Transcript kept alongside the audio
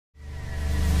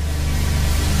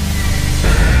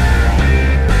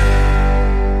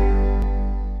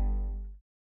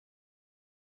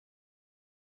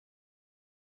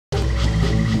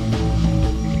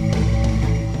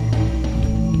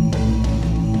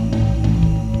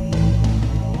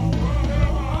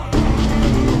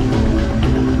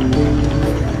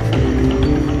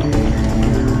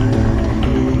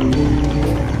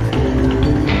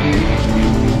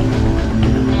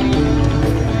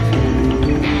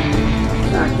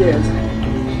fact is,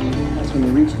 that's when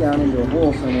you reach down into a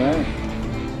hole somewhere.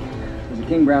 There's a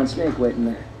king brown snake waiting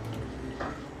there.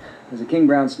 There's a king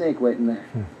brown snake waiting there.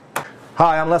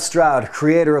 Hi, I'm Les Stroud,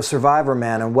 creator of Survivor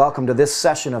Man, and welcome to this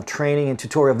session of training and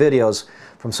tutorial videos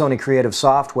from Sony Creative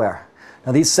Software.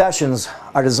 Now, these sessions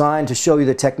are designed to show you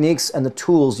the techniques and the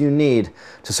tools you need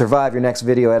to survive your next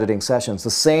video editing sessions. The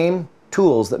same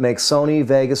tools that make Sony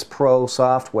Vegas Pro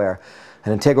software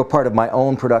an integral part of my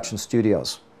own production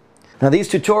studios. Now, these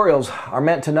tutorials are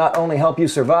meant to not only help you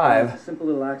survive simple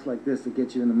little acts like this that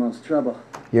get you in the most trouble.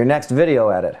 Your next video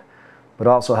edit, but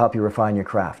also help you refine your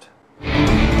craft.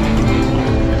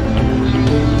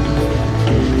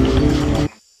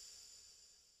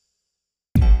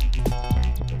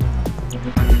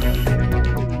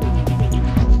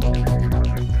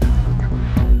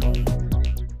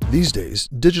 These days,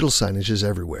 digital signage is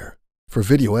everywhere. For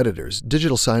video editors,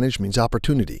 digital signage means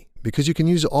opportunity because you can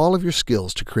use all of your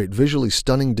skills to create visually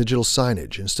stunning digital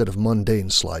signage instead of mundane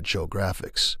slideshow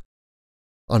graphics.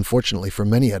 Unfortunately for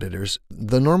many editors,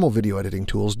 the normal video editing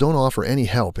tools don't offer any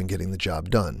help in getting the job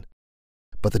done.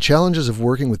 But the challenges of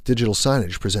working with digital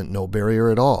signage present no barrier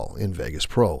at all in Vegas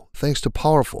Pro, thanks to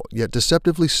powerful yet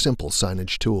deceptively simple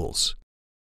signage tools.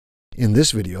 In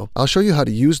this video, I'll show you how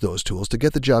to use those tools to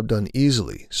get the job done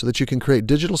easily so that you can create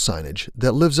digital signage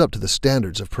that lives up to the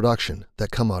standards of production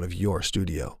that come out of your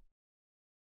studio.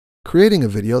 Creating a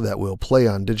video that will play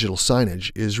on digital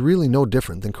signage is really no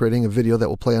different than creating a video that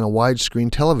will play on a widescreen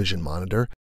television monitor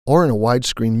or in a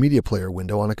widescreen media player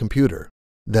window on a computer.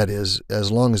 That is,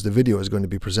 as long as the video is going to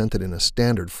be presented in a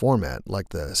standard format like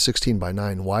the 16:9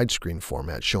 widescreen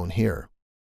format shown here.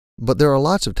 But there are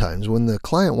lots of times when the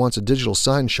client wants a digital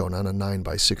sign shown on a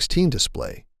 9:16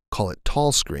 display, call it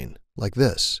tall screen, like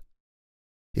this.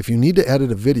 If you need to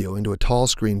edit a video into a tall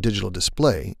screen digital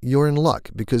display, you're in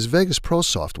luck because Vegas Pro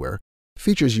software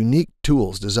features unique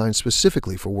tools designed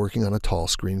specifically for working on a tall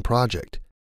screen project.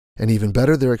 And even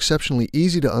better, they're exceptionally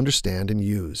easy to understand and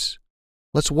use.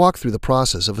 Let's walk through the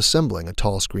process of assembling a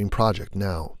tall screen project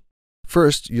now.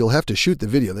 First, you'll have to shoot the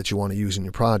video that you want to use in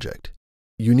your project.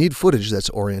 You need footage that's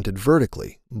oriented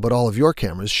vertically, but all of your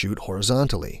cameras shoot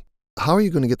horizontally. How are you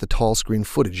going to get the tall screen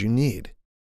footage you need?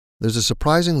 There's a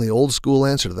surprisingly old-school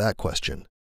answer to that question.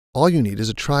 All you need is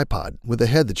a tripod with a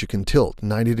head that you can tilt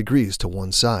 90 degrees to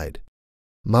one side.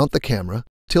 Mount the camera,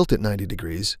 tilt it 90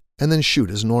 degrees, and then shoot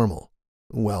as normal.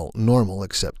 Well, normal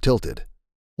except tilted.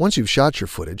 Once you've shot your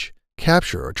footage,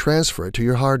 capture or transfer it to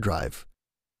your hard drive.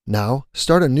 Now,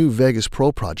 start a new Vegas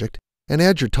Pro project and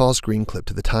add your tall screen clip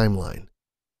to the timeline.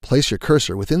 Place your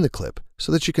cursor within the clip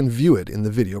so that you can view it in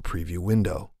the video preview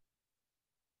window.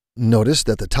 Notice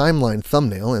that the timeline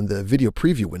thumbnail and the video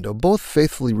preview window both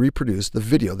faithfully reproduce the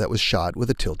video that was shot with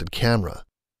a tilted camera.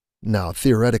 Now,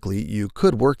 theoretically, you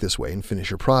could work this way and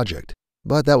finish your project,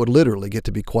 but that would literally get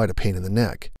to be quite a pain in the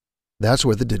neck. That's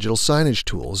where the digital signage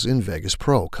tools in Vegas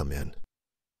Pro come in.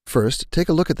 First, take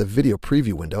a look at the video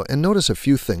preview window and notice a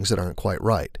few things that aren't quite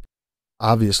right.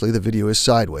 Obviously, the video is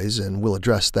sideways, and we'll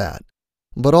address that.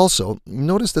 But also,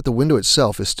 notice that the window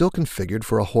itself is still configured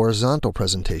for a horizontal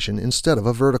presentation instead of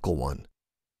a vertical one.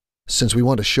 Since we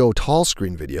want to show tall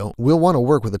screen video, we'll want to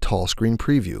work with a tall screen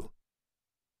preview.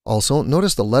 Also,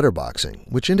 notice the letterboxing,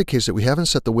 which indicates that we haven't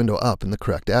set the window up in the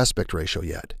correct aspect ratio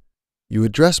yet. You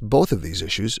address both of these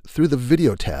issues through the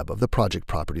Video tab of the Project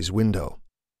Properties window.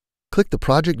 Click the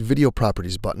Project Video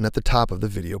Properties button at the top of the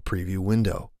Video Preview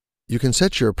window. You can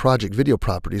set your project video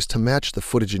properties to match the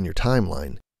footage in your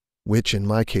timeline, which in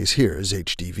my case here is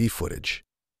HDV footage.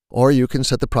 Or you can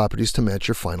set the properties to match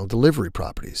your final delivery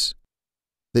properties.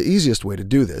 The easiest way to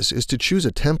do this is to choose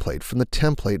a template from the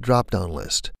Template drop-down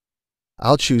list.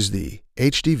 I'll choose the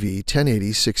HDV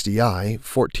 1080-60i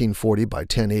 1440 by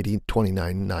 1080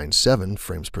 2997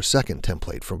 frames per second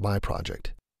template for my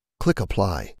project. Click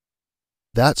Apply.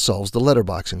 That solves the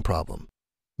letterboxing problem.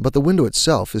 But the window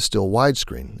itself is still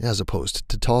widescreen as opposed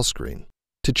to tall screen.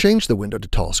 To change the window to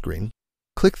tall screen,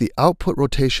 click the Output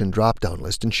Rotation drop-down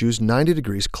list and choose 90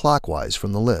 degrees clockwise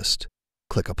from the list.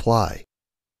 Click Apply.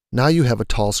 Now you have a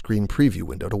tall screen preview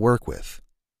window to work with.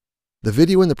 The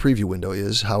video in the preview window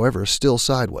is, however, still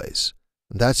sideways.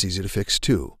 That's easy to fix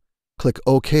too. Click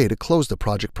OK to close the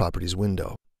Project Properties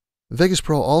window. Vegas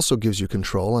Pro also gives you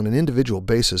control on an individual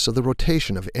basis of the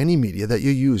rotation of any media that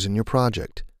you use in your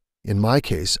project. In my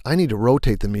case, I need to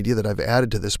rotate the media that I've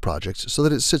added to this project so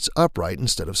that it sits upright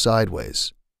instead of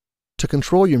sideways. To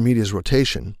control your media's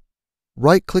rotation,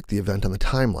 right-click the event on the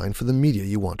timeline for the media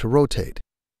you want to rotate.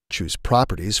 Choose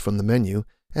Properties from the menu,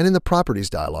 and in the Properties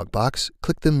dialog box,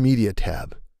 click the Media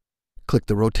tab. Click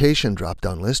the Rotation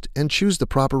drop-down list and choose the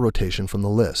proper rotation from the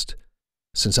list.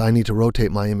 Since I need to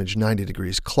rotate my image 90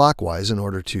 degrees clockwise in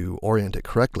order to orient it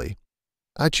correctly,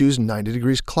 I choose 90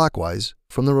 degrees clockwise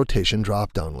from the rotation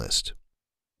drop-down list.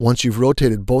 Once you've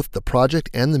rotated both the project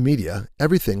and the media,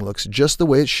 everything looks just the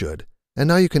way it should, and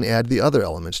now you can add the other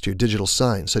elements to your digital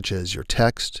sign, such as your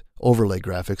text, overlay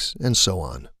graphics, and so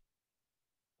on.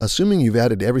 Assuming you've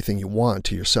added everything you want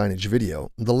to your signage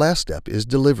video, the last step is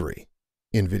delivery.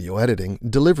 In video editing,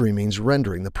 delivery means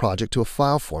rendering the project to a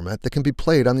file format that can be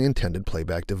played on the intended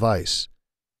playback device.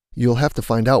 You'll have to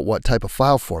find out what type of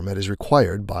file format is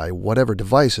required by whatever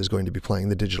device is going to be playing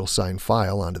the digital sign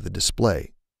file onto the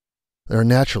display. There are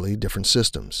naturally different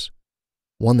systems.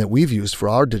 One that we've used for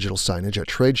our digital signage at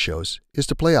trade shows is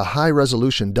to play a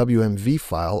high-resolution WMV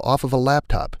file off of a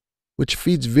laptop, which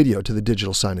feeds video to the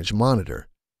digital signage monitor.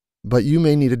 But you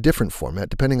may need a different format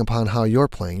depending upon how you're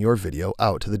playing your video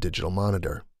out to the digital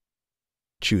monitor.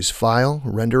 Choose File,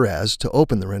 Render As to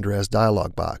open the Render As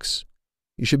dialog box.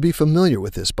 You should be familiar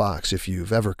with this box if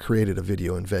you've ever created a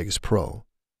video in Vegas Pro.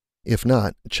 If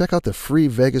not, check out the free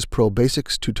Vegas Pro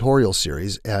Basics tutorial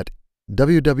series at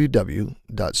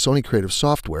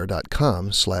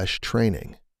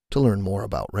www.sonycreativesoftware.com/training to learn more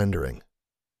about rendering.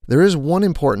 There is one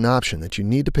important option that you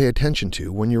need to pay attention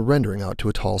to when you're rendering out to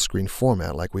a tall screen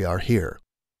format like we are here.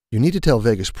 You need to tell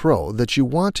Vegas Pro that you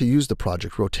want to use the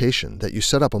project rotation that you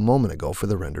set up a moment ago for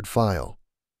the rendered file.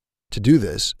 To do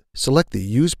this, select the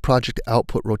Use Project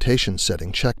Output Rotation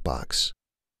Setting checkbox.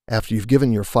 After you've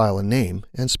given your file a name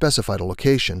and specified a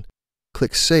location,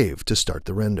 click Save to start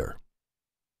the render.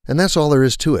 And that's all there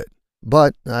is to it,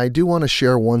 but I do want to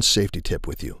share one safety tip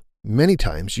with you. Many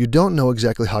times, you don't know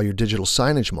exactly how your digital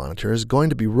signage monitor is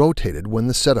going to be rotated when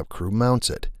the setup crew mounts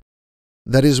it.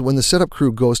 That is, when the setup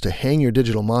crew goes to hang your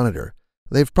digital monitor,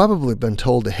 they've probably been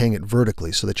told to hang it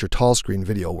vertically so that your tall screen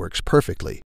video works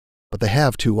perfectly. But they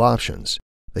have two options.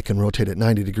 They can rotate it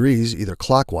 90 degrees either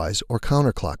clockwise or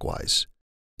counterclockwise.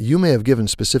 You may have given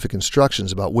specific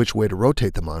instructions about which way to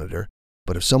rotate the monitor,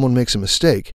 but if someone makes a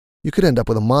mistake, you could end up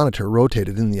with a monitor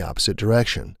rotated in the opposite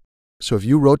direction. So if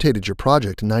you rotated your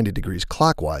project 90 degrees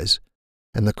clockwise,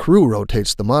 and the crew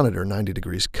rotates the monitor 90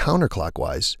 degrees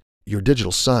counterclockwise, your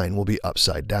digital sign will be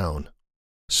upside down.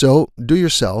 So do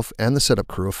yourself and the setup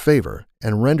crew a favor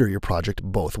and render your project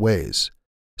both ways.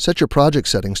 Set your project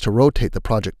settings to rotate the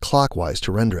project clockwise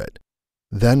to render it.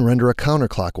 Then render a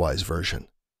counterclockwise version.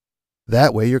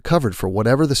 That way you're covered for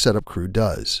whatever the setup crew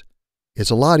does. It's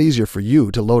a lot easier for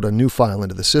you to load a new file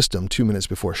into the system 2 minutes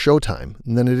before showtime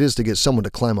than it is to get someone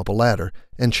to climb up a ladder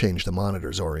and change the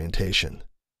monitor's orientation.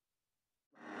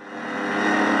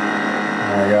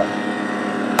 There you go.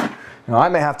 Now, I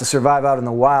may have to survive out in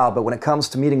the wild, but when it comes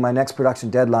to meeting my next production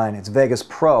deadline, it's Vegas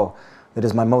Pro that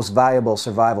is my most valuable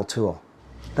survival tool.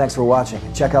 Thanks for watching,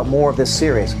 and check out more of this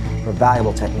series for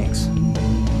valuable techniques.